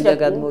გადავიდნენ და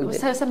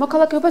გადმოვიდნენ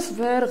მოქალაქეობას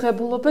ვერ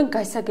ღებულობენ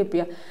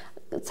გასაგებია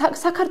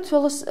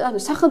საქართველოს ანუ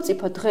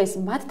სახელმწიფო დღეს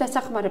მათ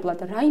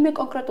დასახმარებლად რაიმე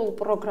კონკრეტულ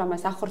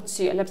პროგრამას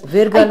ახორციელებს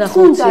ვერ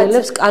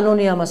განახორციელებს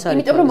კანონი ამას არის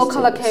იმიტომ რომ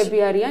მოქალაქეები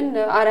არიან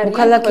არ არიან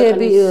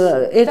მოქალაქეები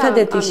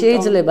ერთადერთი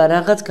შეიძლება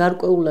რაღაც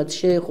გარკვეულად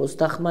შეეხოს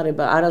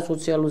დახმარება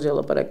არასოციალურზე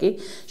ლაპარაკი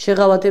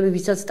შეღავათები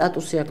ვისაც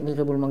სტატუსი აქვს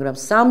მიღებული მაგრამ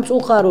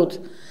სამწუხაროდ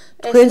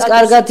თქვენს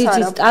კარგად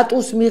იცით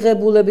სტატუს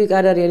მიღებულები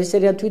არ არიან ეს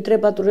არიან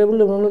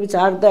თვითრეპატრირებული რომლებიც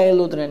არ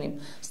დაელოდნენ იმ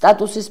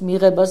სტატუსის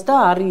მიღებას და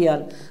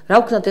არიან რა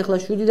ვქნათ ახლა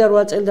 7 და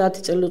 8 წელი და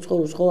 10 წელი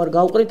ცხოვრობს ხო არ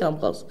გავყრით ამ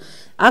ხალხს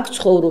აქ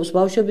ცხოვრობს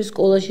ბავშვები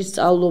სკოლაში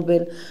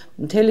სწავლობენ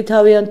მთელი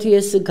თავიანთი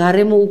ეს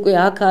გარემო უკვე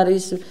აქ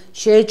არის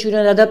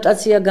შეეჩვენა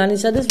ადაპტაცია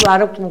განიცადეს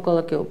არ აქვს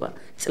მოქალაქეობა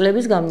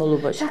წლების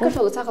განმავლობაში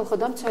საქართველოს სახალხო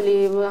დამცველი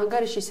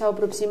ანგარიშში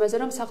საუბრობს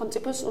იმაზე რომ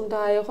სახელმწიფოს უნდა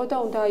აეღო და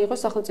უნდა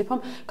აიღოს სახელმწიფომ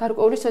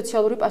გარკვეული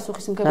სოციალური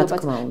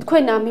პასუხისმგებლობაც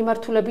თქვენ ამ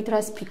მიმართულებით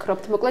რას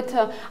ფიქრობთ მოკლედ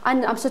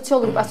ამ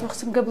სოციალური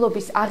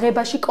პასუხისმგებლობის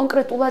აღებაში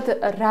კონკრეტულად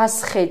რას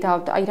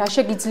ხედავთ აი რა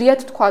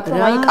შეგიძლიათ თქვათ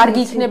რომ აი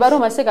კარგი იქნება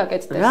რომ ასე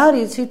გაკეთდეს რა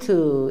იცით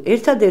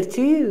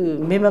ერთადერთი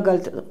მე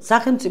მაგალითად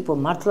სახელმწიფო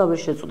მართლა ვერ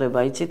შეწყვდება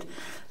იცით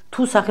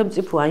თუ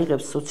სახელმწიფო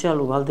აიღებს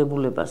სოციალურ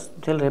ვალდებულებას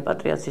მთელ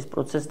რეპატრიაციის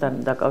პროცესთან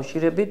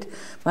დაკავშირებით,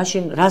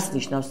 მაშინ რას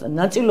ნიშნავს?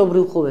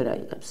 ნაწილობრივ ხო ვერ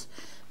აიღებს.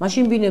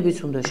 მაშინ ბინებიც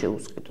უნდა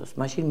შეუსყიდოს,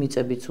 მაშინ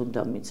მიწებიც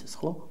უნდა მიცეს,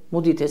 ხო?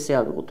 მოდით ესე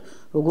ავიღოთ.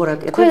 როგორ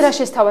აკეთებს? თქვენ რა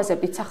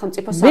შესთავაზებით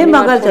სახელმწიფო მე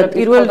მაგალითად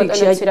პირველ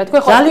რიგში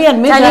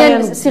ძალიან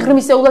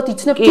სიღრმისეულად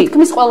იცნობ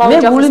თითქმის ყველა ოჯახის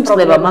პრობლემას. მე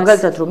გულიმწყდება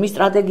მაგალითად რომ ის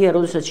სტრატეგია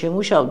როდესაც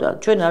შემუშავდა,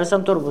 ჩვენ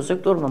არასამთავრობო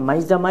სექტორმა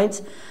მაინც და მაინც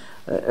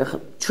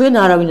ჩვენ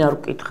არავინ არ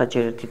ვკითხა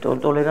ჯერ ერთი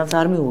ტოლერანტს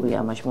არ მიურია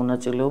ამაში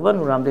მონაწილეობა,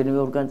 ნუ რამდენიმე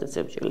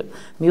ორგანიზაციები შეიძლება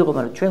მიიღო,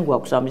 მაგრამ ჩვენ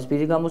გვაქვს ამის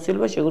დიდი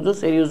გამოცდილება, შეგვიძლია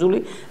სერიოზული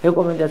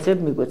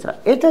რეკომენდაციები მიგვეცა.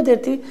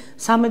 ერთადერთი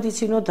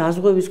სამედიცინო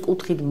დაზღვევის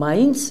კუთხით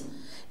მაინც,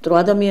 რომ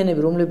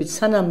ადამიანები, რომლებიც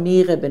სანამ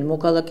მიიღებენ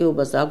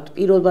მოქალაქეობას და აქვთ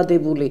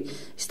პირობადებული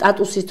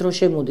სტატუსით რო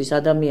შემოდის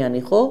ადამიანი,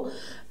 ხო?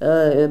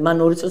 მან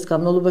 2 წელს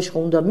განმავლობაში ხო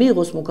უნდა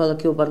მიიღოს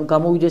მოქალაქეობა, რომ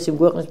გამოვიდეს იმ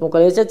ქვეყნის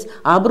მოქალაქეებსაც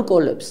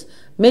აბრკოლებს.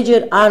 მე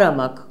ჯერ არა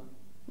მაქვს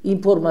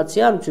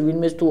ინფორმაცია, არ ვიცი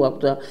ვინმეს თუ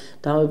აქვს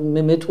და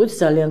მე მეტყვით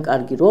ძალიან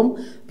კარგი რომ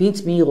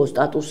ვინც მიიღო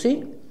სტატუსი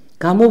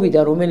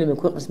გამოვიდა რომელიმე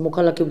ქვეყნის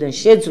მოქალაქეებიდან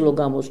შეძლო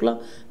გამოსვლა,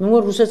 მე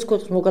მგონი რუსეთის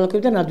ქვეყნის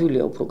მოქალაქეებიდან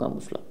ადვილია უფრო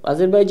გამოსვლა.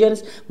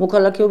 აზერბაიჯანის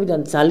მოქალაქეებიდან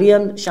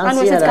ძალიან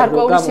შანსი არ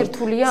არის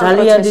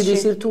ძალიან დიდი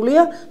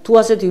სირთულეა, თუ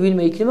ასეთი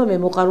ვინმე იქნება, მე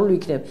მოყარული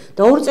იქნებ.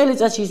 და 2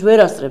 წელიწადში ის ვერ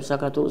ასწრებს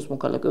საქართველოს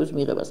მოქალაქეობის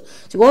მიღებას.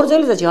 2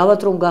 წელიწადში ავად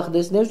რომ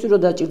გახდეს, ნევსი რომ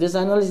დაჭირდეს,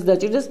 ანალიზი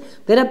დაჭირდეს,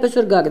 ვერაფერს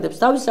ვერ გააკეთებს.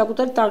 თავის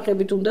საკუთარი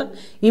თანხებით უნდა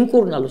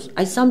იმკურნალოს.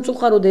 აი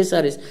სამწუხაროდ ეს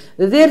არის.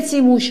 ვერც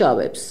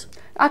იმუშავებს.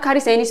 აქ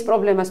არის ენის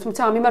პრობლემას,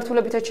 თუმცა ამ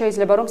მიმართულებითაც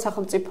შეიძლება რომ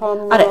სახელმწიფომ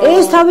არა,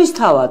 ეს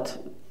თავისთავად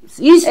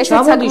ის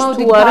ჩამოდის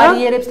თუ არა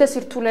ბარიერებს და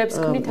სირთულეებს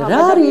ქმნით ამ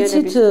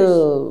ადამიანებისთვის.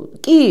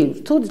 კი,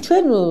 თუ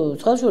ჩვენ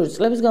სხვადასხვა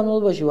წლების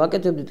განმავლობაში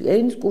ვაკეთებდით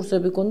ენის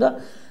კურსები ქონდა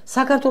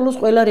საქართველოს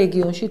ყველა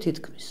რეგიონში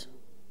თითქმის.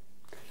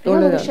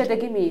 რეალური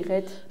შედეგი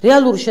მიიღეთ?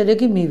 რეალური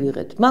შედეგი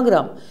მივიღეთ,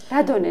 მაგრამ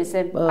რა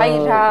დონეზე? აი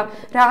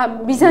რა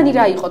მიზანი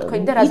რა იყო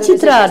თქვენი და რა დონეზე?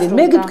 იცით რა არის?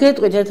 მე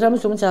გეტყვით ერთ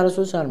რამეს, რომელიც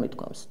არასოდეს არ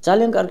მithქვამს.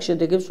 ძალიან კარგი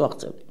შედეგებს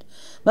ვაღწევთ.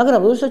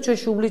 მაგრამ როდესაც ჩვენ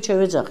შუბლით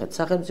შევეძახეთ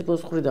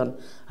სახელმწიფოს მხრიდან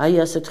აი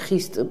ასეთ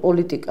ხის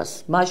პოლიტიკას,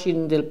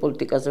 მაშინდელ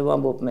პოლიტიკაზე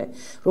ვამბობ მე,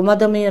 რომ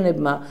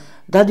ადამიანებმა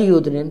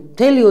დადიოდნენ,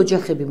 მთელი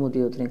ოჯახები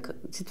მოდიოდნენ.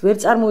 იცით, ვერ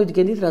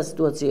წარმოიდგენით რა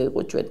სიტუაცია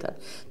იყო ჩვენთან.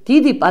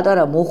 დიდი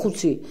პატარა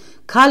მოხუცი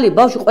ქალი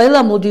ბავშვი ყველა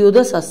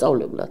მოდიოდა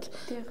სასწავლებლად.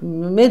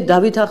 მე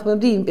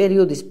დავითანხმებდი იმ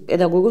პერიოდის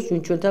პედაგოგებს,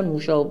 ვინც ჩვენთან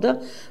მუშაობდა,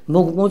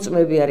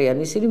 მოწმები არიან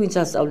ისინი, ვინც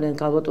ასწავლდნენ,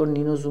 ქალბატონი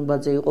ნინო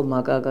ზუმბაძე იყო,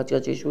 მაგა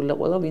გაჭაჭიშვილი და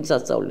ყველა ვინც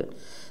ასწავლდნენ.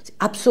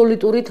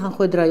 აბსოლუტური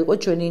თანხwebdriver იყო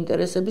ჩვენი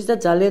ინტერესების და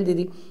ძალიან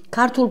დიდი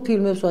ქართულ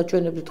ფილმებს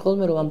ვაჩვენებდით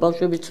ხოლმე რომ ამ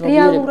ბავშვების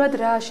ცნობიერება რეალურად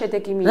რა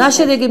შედეგი მიიღეთ? რა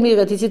შედეგი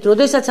მიიღეთ, იცით,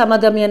 როდესაც ამ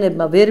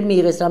ადამიანებმა ვერ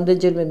მიიღეს,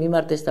 რამდენჯერმე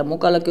მიმართეს და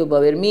მოქალაქეობა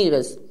ვერ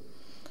მიიღეს,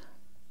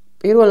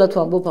 პირველად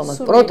ვამბობ ამას,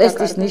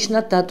 პროტესტის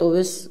ნიშნად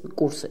დატოვეს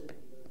კურსები.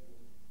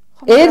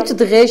 ერთ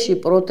დღეში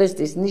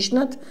პროტესტის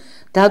ნიშნად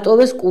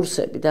დატოვეს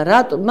კურსები და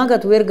რატო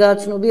მაგათ ვერ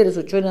გააცნობიერეს,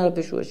 რომ ჩვენ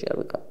არაფერს შუაში არ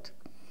ვიყავთ.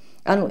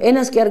 ანუ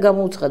ენას კი არ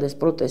გამოუცხადეს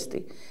პროტესტი.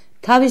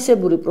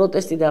 თავისებური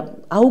პროტესტი და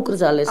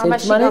აუკრძალეს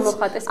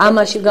ერთმანეთს,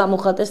 ამაში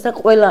გამოხატეს და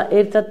ყველა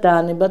ერთად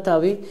დაანება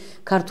თავი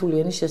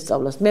ქართული ენის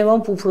შესწავლას. მე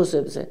ვამბობ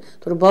უფროსებზე,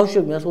 თორემ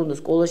ბავშვები ასე უნდა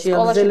სკოლაში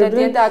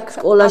აგზელებდნენ,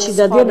 სკოლაში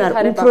დადიან,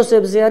 არ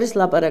უფროსებზე არის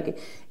ლაპარაკი.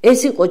 ეს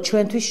იყო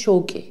ჩვენთვის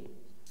შოკი.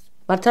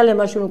 მართალია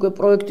მაშინ უკვე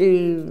პროექტი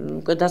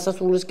უკვე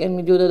დასასრულისკენ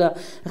მიდიოდა და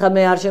ახლა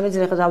მე არ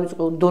შემეძლია ახლა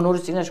დავიწყო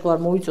დონორის წინაშე არ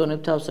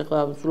მოვიწონებ თავს ახლა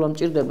სულ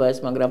ამჭირდება ეს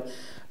მაგრამ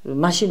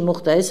მაშინ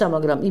მოხდა ესა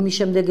მაგრამ იმის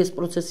შემდეგ ეს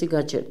პროცესი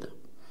გაჩერდა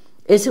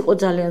ეს იყო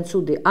ძალიან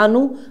ცუდი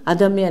ანუ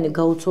ადამიანი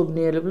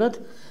გაუცნობიერებლად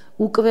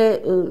უკვე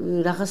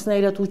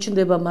რაღაცნაირად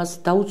უჩნდება მას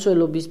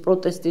დაუცველობის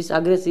პროტესტის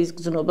აგრესიის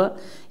გზნობა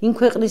იმ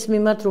ქვეყნის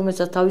მიმართ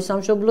რომელსაც თავის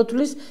სამშობლო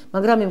თვლის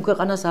მაგრამ იმ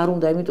ქვეყანას არ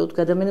უნდა იმიტომ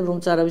თუ ადამიანებს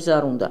რომც არავის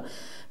არ უნდა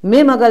მე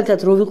მაგალითად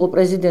რო ვიყო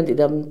პრეზიდენტი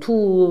და თუ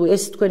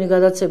ეს თქვენი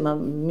გადაცემა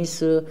მის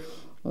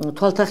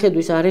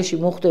თვალთახედვის არეში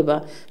მოხდება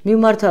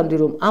მიმართავდი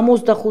რომ ამ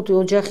 25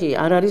 ოჯახი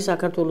არ არის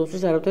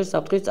საქართველოსთვის არავითარი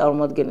საფრთხის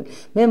წარმომადგენელი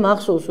მე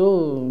მახსოვს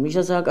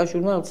მიშა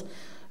სააკაშვილმა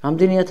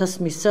რამდენი ათას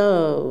მისცა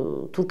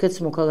თურქეთის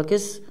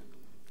მოქალაქეს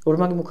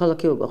ორმაგი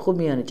მოქალაქეობა ხო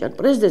მიანიჭა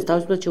პრეზიდენტს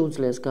თავისუფლად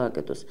შეუძლია ეს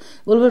გააკეთოს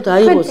უბრალოდ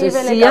აიღოს ეს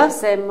სია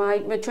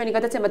ჩვენი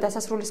გადაცემა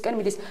დასასრულისკენ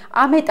მიდის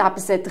ამ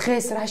ეტაპზე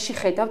დღეს რაში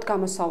ხედავთ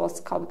გამოსავალს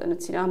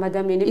ქალბატონოცი ამ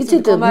ადამიანების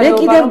მე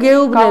კიდევ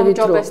გეუბნებით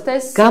რომ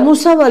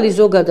გამოსავალი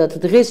ზოგადად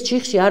დღეს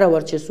ჩიხში არა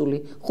ვარ შესული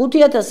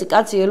 5000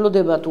 კაცი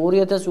ელოდება თუ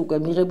 2000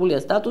 უკვე მიღებულია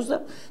სტატუსი და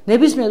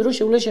ნებისმიერ დროს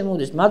შეუძლია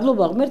შემოვიდეს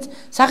მადლობა ღმერთს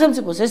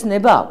სახელმწიფოს ეს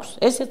ნება აქვს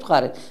ესეთ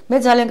მხარეთ მე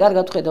ძალიან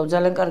კარგად ხედავ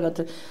ძალიან კარგად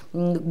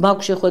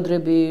მაქვს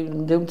შეხვედრები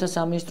დევნთა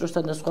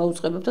სამინისტროსთან და სხვა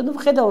უწყებებთან და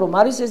ვხედავ რომ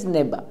არის ეს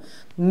ნება.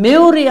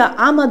 მეორეა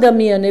ამ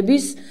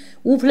ადამიანების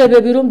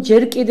უფლებები რომ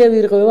ჯერ კიდევ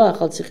ირღვევა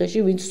ახალციხეში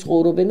ვინც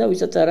ცხოვრობენ და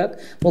ვისაც არ აქვს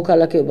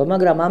მოქალაქეობა,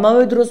 მაგრამ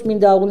ამავე დროს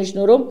მინდა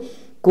აღვნიშნო რომ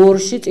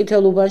გორში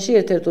წითელუბანში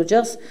ერთ-ერთ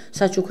ოჯახს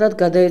საჩუქრად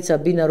გადაეცა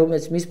ბინა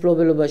რომელიც მის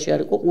მფლობელობაში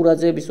არ იყო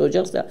ყურაძეების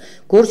ოჯახს და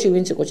გორში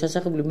ვინც იყო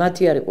ჩასახლებული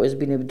მათი არ იყო ეს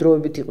ბინები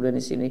დროებით იყვნენ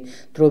ისინი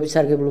დროებით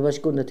სარგებლობაში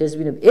ჰქონდათ ეს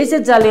ბინები ესე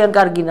ძალიან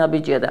კარგი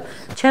ნაბიჯია და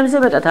ჩემზე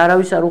მეტად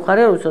არავის არ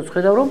უხარია როდესაც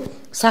ხედავ რომ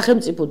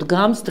სახელმწიფო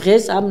დგამს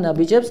დღეს ამ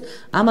ნაბიჯებს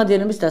ამ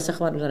ადამიანების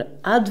დასახმარებლად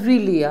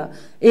ადვილია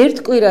ერთ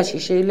კვირაში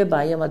შეიძლება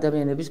აი ამ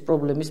ადამიანების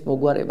პრობლემის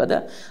მოგვარება და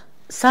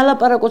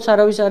სალაპარაკოც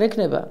არავის არ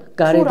ექნება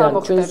გარედან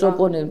ჩვენს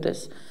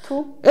ოპონენტებს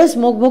ეს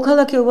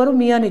მოქალაქეობა რომ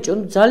მიანიჭონ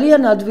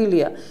ძალიან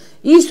ადვილია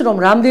ის რომ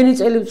რამდენი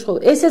წელი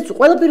ცხოვრობ ესეც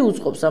ყველაფერი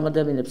უწყობს ამ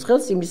ადამიანებს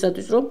ხელს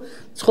იმისათვის რომ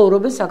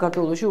ცხოვრობენ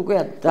საქართველოში უკვე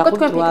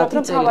დაახლოებით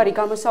 8 წელი თავარი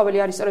გამოსავალი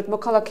არის სწორედ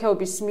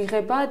მოქალაქეობის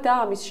მიღება და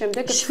ამის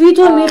შემდეგ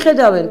თვითონ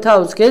მიხედავენ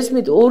თავს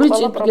გესმით ორი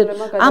წელი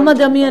ამ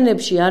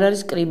ადამიანებში არ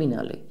არის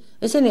კრიმინალი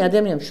ესენი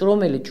ადამიანები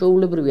შრომელი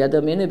ჩვეულებრივი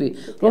ადამიანები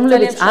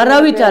რომლებიც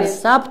არავითარ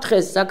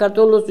საფრთხეს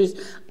საქართველოსთვის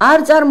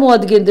არ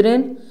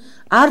წარმოადგენდნენ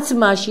არც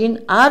მაშინ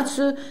არც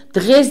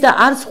დღეს და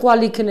არც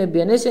ხვალ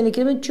იქნებიან ესენი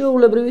იქნებიან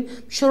ჩვეულებრივი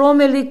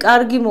შრომელი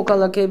კარგი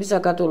მოქალაქეები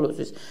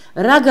საქართველოსთვის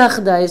რა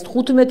გახდა ეს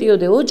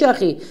 15-ოდე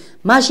ოჯახი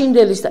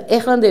მაშინდელის და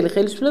ეხლანდელი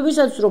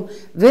ხელისუფლებისათვის რომ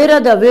ვერა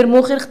და ვერ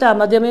მოხერხდა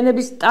ამ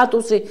ადამიანების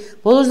სტატუსი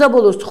ბოლოს და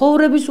ბოლოს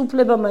ცხოვრების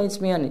უფლება მაინც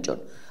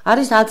მიანიჭონ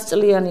არის 10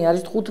 წლიანი,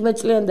 არის 15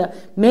 წლიანი და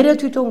მე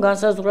თვითონ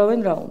განსაზღვრავენ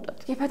რა უნდა.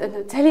 კი ბატონო,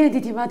 ძალიან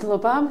დიდი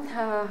მადლობა.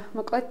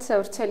 მოკლედ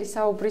ვრცელი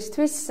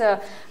საუბრისთვის.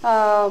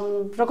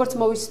 როგორც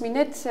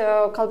მოვისმინეთ,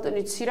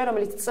 ქალბატონი ცირა,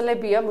 რომელიც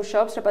წლებია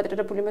მუშაობს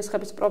რეპატრირებული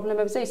მესხების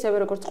პრობლემებზე, ისევე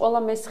როგორც ყველა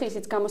მესხი,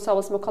 ისიც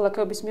გამოსავალს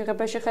მოქალაქეობის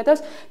მიღებაში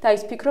ხედავს და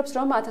ის ფიქრობს,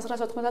 რომ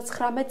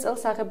 1999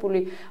 წელს აღებული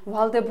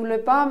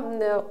ვალდებულება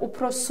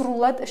უფრო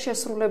სრულად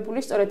შესრულებული,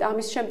 სწორედ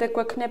ამის შემდეგ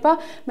გვექნება.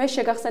 მე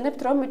შეგახსენებთ,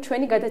 რომ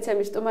ჩვენი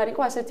გადაცემის სტუმარი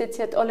იყო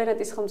ასოციაცია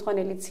ტოლერანტის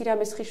ხელმძღვანელი ცირა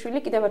მესხიშვილი.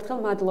 კიდევ ერთხელ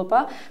მადლობა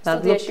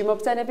სტუდიაში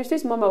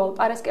მობრძანებისთვის. მომავალ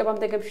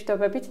პარასკევამდე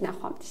გემშვიდობებით,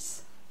 ნახვამდის.